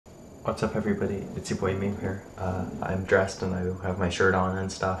What's up, everybody? It's your boy Meme here. I'm dressed and I have my shirt on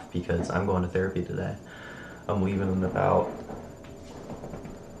and stuff because I'm going to therapy today. I'm leaving in about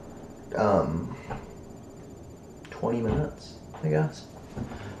 20 minutes, I guess.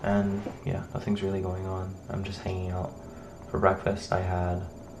 And yeah, nothing's really going on. I'm just hanging out. For breakfast, I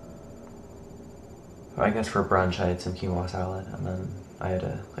guess for brunch, I had some quinoa salad, and then I had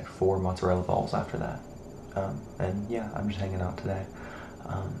like 4 mozzarella balls after that. And yeah, I'm just hanging out today.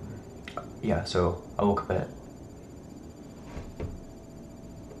 Yeah, so I woke up at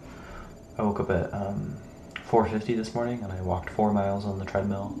 4:50 this morning, and I walked 4 miles on the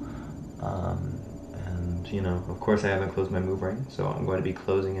treadmill. And you know, of course, I haven't closed my move ring, so I'm going to be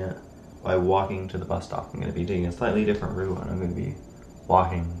closing it by walking to the bus stop. I'm going to be taking a slightly different route, and I'm going to be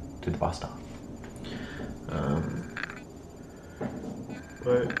walking to the bus stop.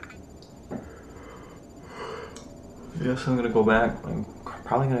 But yes, I'm gonna go back. I'm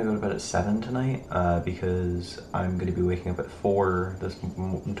probably gonna go to bed at 7 tonight because I'm gonna be waking up at 4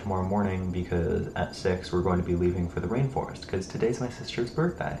 tomorrow morning, because at 6 we're going to be leaving for the rainforest because today's my sister's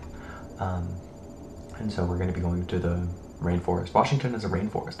birthday. And so we're gonna be going to the rainforest. Washington is a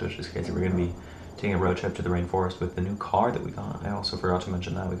rainforest, which is crazy. We're gonna be taking a road trip to the rainforest with the new car that we got. I also forgot to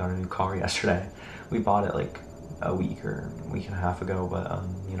mention that we got a new car yesterday. We bought it like a week and a half ago, but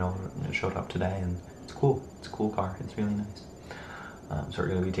you know, it showed up today and it's cool. It's a cool car. It's really nice. So we're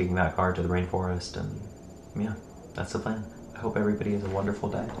going to be taking that car to the rainforest, and yeah, that's the plan. I hope everybody has a wonderful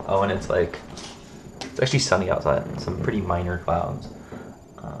day. Oh, and it's actually sunny outside. Some pretty minor clouds.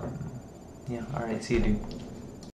 Yeah, alright, see you, dude.